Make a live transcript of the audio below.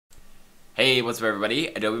Hey, what's up everybody?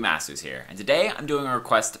 Adobe Masters here, and today I'm doing a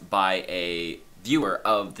request by a viewer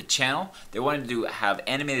of the channel. They wanted to have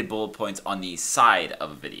animated bullet points on the side of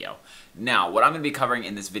a video. Now, what I'm going to be covering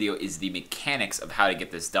in this video is the mechanics of how to get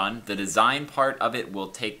this done. The design part of it will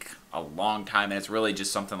take a long time, and it's really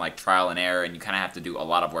just something like trial and error, and you kind of have to do a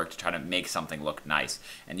lot of work to try to make something look nice.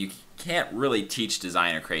 And you can't really teach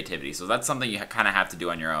design or creativity, so that's something you kind of have to do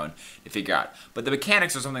on your own to figure out. But the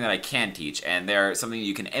mechanics are something that I can teach, and they're something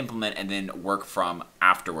you can implement and then work from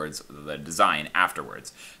afterwards, the design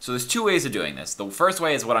afterwards. So there's two ways of doing this. The first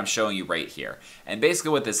way is what I'm showing you right here. And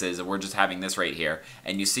basically what this is, we're just having this right here,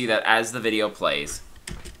 and you see that as the video plays,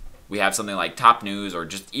 we have something like top news or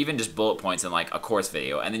even just bullet points in like a course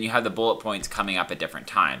video, and then you have the bullet points coming up at different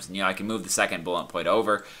times. And I can move the second bullet point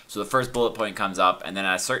over, so the first bullet point comes up, and then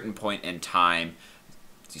at a certain point in time,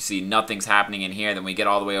 you see nothing's happening in here, then we get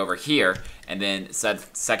all the way over here, and then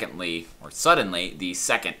suddenly the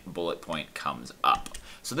second bullet point comes up.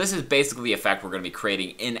 So this is basically the effect we're going to be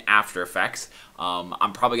creating in After Effects.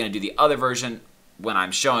 I'm probably going to do the other version when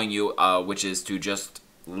I'm showing you, which is to just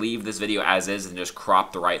leave this video as is and just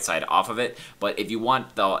crop the right side off of it. But if you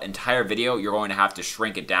want the entire video, you're going to have to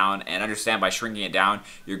shrink it down, and understand by shrinking it down,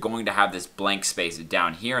 you're going to have this blank space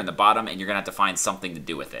down here in the bottom, and you're going to have to find something to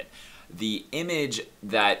do with it. The image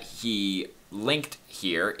that he linked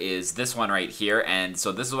here is this one right here, and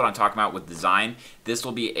so this is what I'm talking about with design. This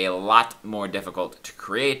will be a lot more difficult to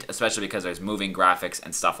create, especially because there's moving graphics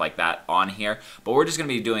and stuff like that on here. But what we're just going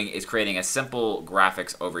to be doing is creating a simple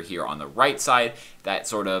graphics over here on the right side that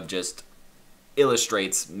sort of just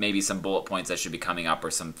illustrates maybe some bullet points that should be coming up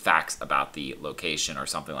or some facts about the location or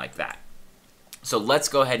something like that. So let's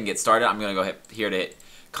go ahead and get started. I'm going to go here to hit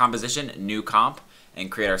Composition, New Comp,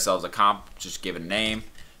 and create ourselves a comp. Just give it a name.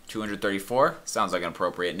 234 sounds like an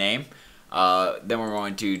appropriate name. Then we're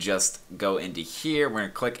going to just go into here. We're going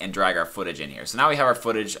to click and drag our footage in here. So now we have our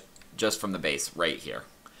footage just from the base right here.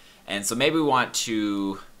 And so maybe we want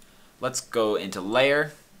to, let's go into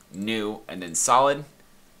Layer, New, and then Solid.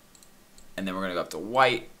 And then we're going to go up to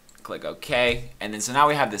White, click OK. And then so now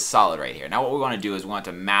we have this solid right here. Now what we want to do is we want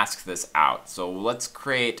to mask this out. So let's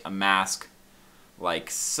create a mask like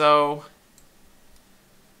so.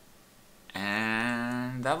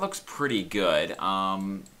 And that looks pretty good.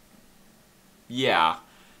 Yeah.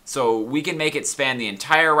 So we can make it span the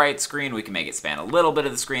entire right screen. We can make it span a little bit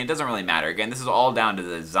of the screen. It doesn't really matter. Again, this is all down to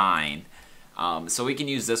the design. So we can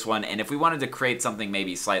use this one. And if we wanted to create something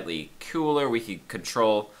maybe slightly cooler, we could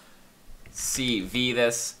Control-C-V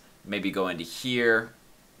this. Maybe go into here,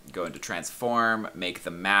 go into Transform, make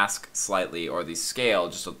the mask slightly, or the scale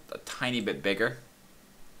just a tiny bit bigger.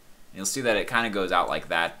 You'll see that it kind of goes out like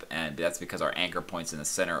that, and that's because our anchor point's in the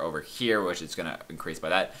center over here, which is going to increase by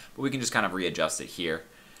that. But we can just kind of readjust it here.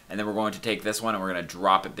 And then we're going to take this one and we're going to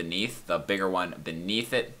drop it beneath, the bigger one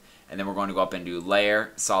beneath it. And then we're going to go up and do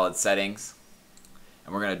Layer, Solid Settings.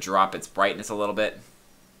 And we're going to drop its brightness a little bit.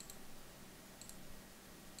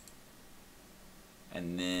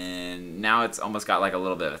 And then now it's almost got like a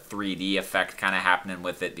little bit of a 3D effect kind of happening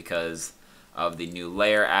with it because of the new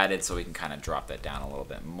layer added, so we can kind of drop that down a little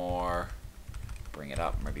bit more, bring it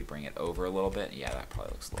up, maybe bring it over a little bit. Yeah, that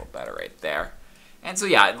probably looks a little better right there. And so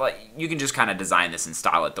yeah, like you can just kind of design this and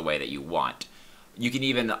style it the way that you want. You can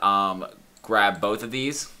even grab both of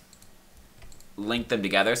these, link them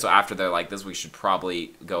together, so after they're like this, we should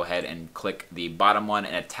probably go ahead and click the bottom one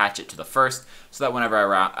and attach it to the first, so that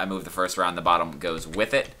whenever I move the first around, the bottom goes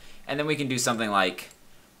with it. And then we can do something like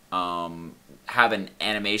have an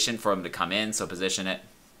animation for them to come in, so position it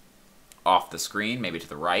off the screen, maybe to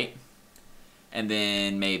the right, and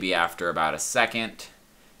then maybe after about a second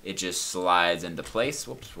it just slides into place.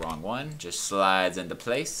 Whoops, wrong one. Just slides into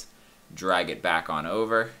place, drag it back on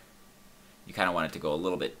over. You kind of want it to go a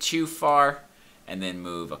little bit too far, and then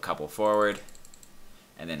move a couple forward,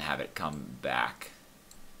 and then have it come back.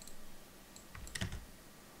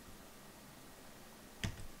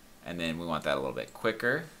 And then we want that a little bit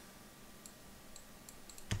quicker.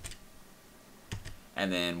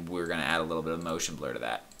 And then we're going to add a little bit of motion blur to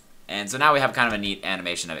that. And so now we have kind of a neat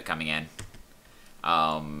animation of it coming in.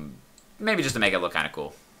 Maybe just to make it look kind of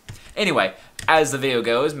cool. Anyway, as the video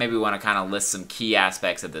goes, maybe we want to kind of list some key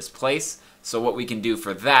aspects of this place. So what we can do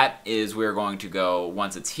for that is we're going to go,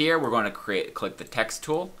 once it's here, we're going to click the text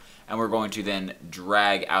tool. And we're going to then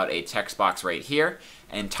drag out a text box right here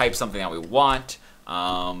and type something that we want.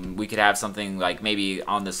 We could have something like maybe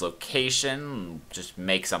on this location, just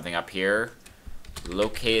make something up here.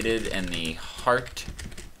 Located in the heart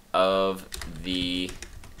of the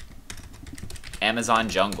Amazon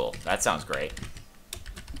jungle. That sounds great.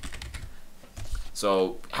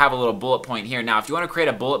 So have a little bullet point here. Now if you want to create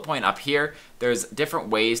a bullet point up here, there's different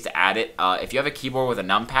ways to add it. If you have a keyboard with a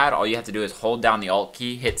numpad, all you have to do is hold down the Alt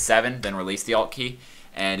key, hit 7, then release the Alt key,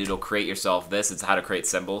 and it'll create yourself this. It's how to create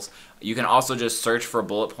symbols. You can also just search for a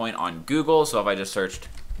bullet point on Google. So if I just searched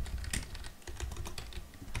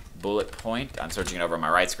bullet point, I'm searching it over on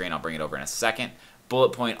my right screen, I'll bring it over in a second. Bullet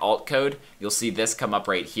point alt code, you'll see this come up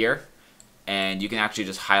right here, and you can actually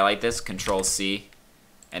just highlight this, Control C,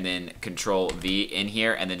 and then Control V in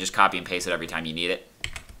here, and then just copy and paste it every time you need it.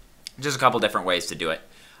 Just a couple different ways to do it.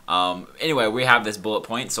 Anyway, we have this bullet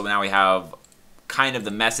point, so now we have kind of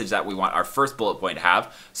the message that we want our first bullet point to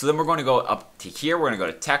have. So then we're going to go up to here, we're going to go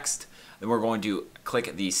to text, then we're going to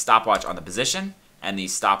click the stopwatch on the position, and the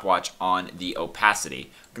stopwatch on the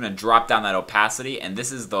opacity. We're going to drop down that opacity, and this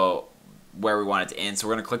is where we want it to end. So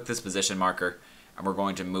we're going to click this position marker, and we're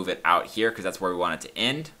going to move it out here because that's where we want it to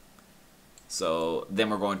end. So then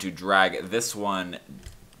we're going to drag this one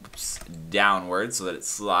downward so that it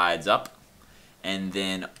slides up, and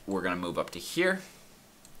then we're going to move up to here,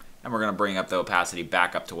 and we're going to bring up the opacity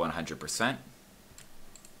back up to 100%.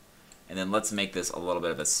 And then let's make this a little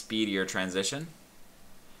bit of a speedier transition,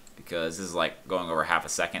 because this is like going over half a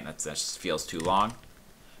second. That just feels too long.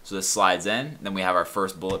 So this slides in, then we have our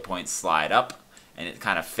first bullet point slide up, and it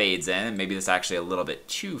kind of fades in, and maybe this is actually a little bit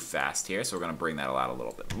too fast here, so we're going to bring that out a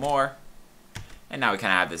little bit more. And now we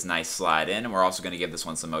kind of have this nice slide in, and we're also going to give this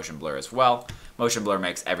one some motion blur as well. Motion blur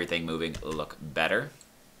makes everything moving look better.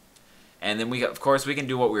 And then of course we can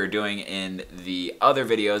do what we were doing in the other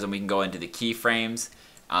videos, and we can go into the keyframes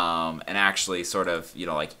and actually sort of,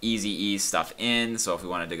 like easy ease stuff in. So if we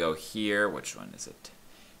wanted to go here, which one is it?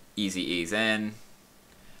 Easy ease in.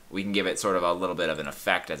 We can give it sort of a little bit of an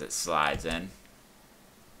effect as it slides in.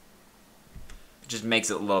 It just makes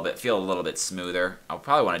it feel a little bit smoother. I'll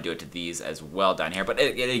probably want to do it to these as well down here, but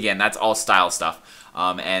again, that's all style stuff.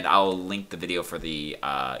 And I'll link the video for the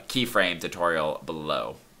keyframe tutorial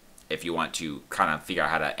below if you want to kind of figure out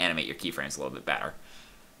how to animate your keyframes a little bit better.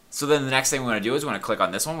 So then the next thing we want to do is we want to click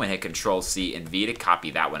on this one. We hit Control C and V to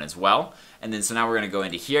copy that one as well. And then so now we're going to go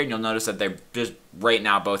into here, and you'll notice that they're just right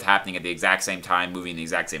now both happening at the exact same time, moving in the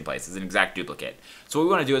exact same place. It's an exact duplicate. So what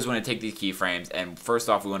we want to do is we want to take these keyframes, and first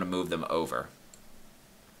off we want to move them over.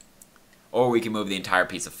 Or we can move the entire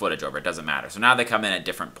piece of footage over, it doesn't matter. So now they come in at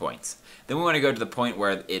different points. Then we want to go to the point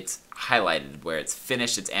where it's highlighted, where it's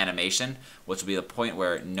finished its animation, which will be the point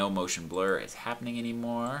where no motion blur is happening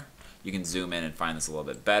anymore. You can zoom in and find this a little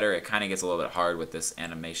bit better. It kind of gets a little bit hard with this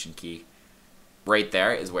animation key. Right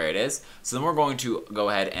there is where it is. So then we're going to go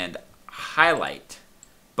ahead and highlight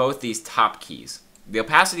both these top keys. The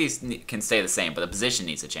opacity can stay the same, but the position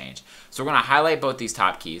needs to change. So we're going to highlight both these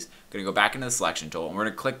top keys. We're going to go back into the selection tool, and we're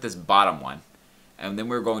going to click this bottom one. And then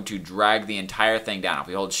we're going to drag the entire thing down. If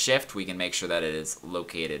we hold shift, we can make sure that it is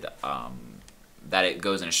located, that it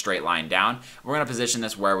goes in a straight line down. We're going to position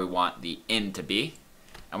this where we want the end to be,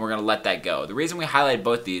 and we're going to let that go. The reason we highlight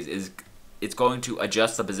both these is it's going to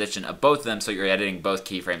adjust the position of both of them so you're editing both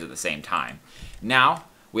keyframes at the same time. Now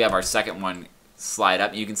we have our second one slide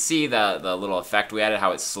up. You can see the little effect we added,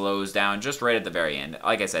 how it slows down just right at the very end.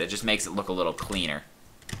 Like I said, it just makes it look a little cleaner.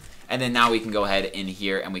 And then now we can go ahead in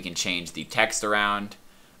here and we can change the text around.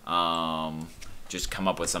 Just come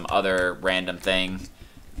up with some other random thing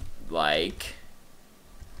like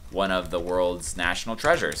one of the world's national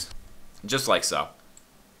treasures. Just like so.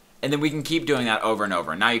 And then we can keep doing that over and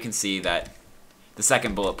over. Now you can see that the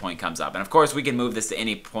second bullet point comes up. And of course we can move this to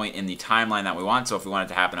any point in the timeline that we want. So if we want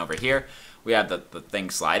it to happen over here, we have the thing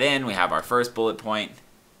slide in, we have our first bullet point,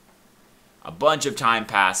 a bunch of time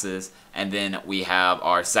passes, and then we have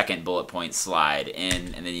our second bullet point slide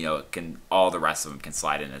in, and then all the rest of them can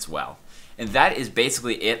slide in as well. And that is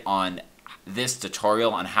basically it on this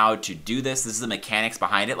tutorial on how to do this. This is the mechanics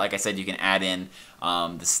behind it. Like I said, you can add in,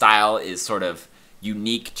 the style is sort of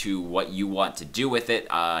unique to what you want to do with it,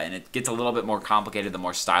 and it gets a little bit more complicated the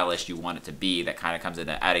more stylish you want it to be. That kind of comes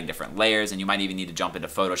into adding different layers, and you might even need to jump into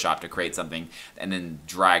Photoshop to create something and then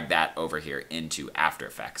drag that over here into After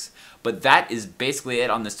Effects. But that is basically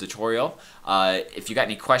it on this tutorial. If you got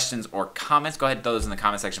any questions or comments, go ahead and throw those in the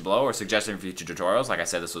comment section below, or suggestions for future tutorials. Like I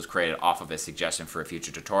said, this was created off of a suggestion for a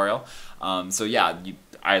future tutorial. So yeah,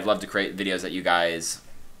 I'd love to create videos that you guys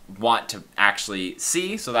want to actually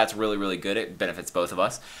see, so that's really good. It benefits both of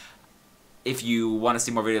us. If you want to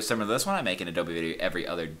see more videos similar to this one, I make an Adobe video every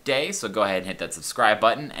other day, so go ahead and hit that subscribe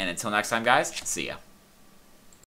button, and until next time guys, see ya.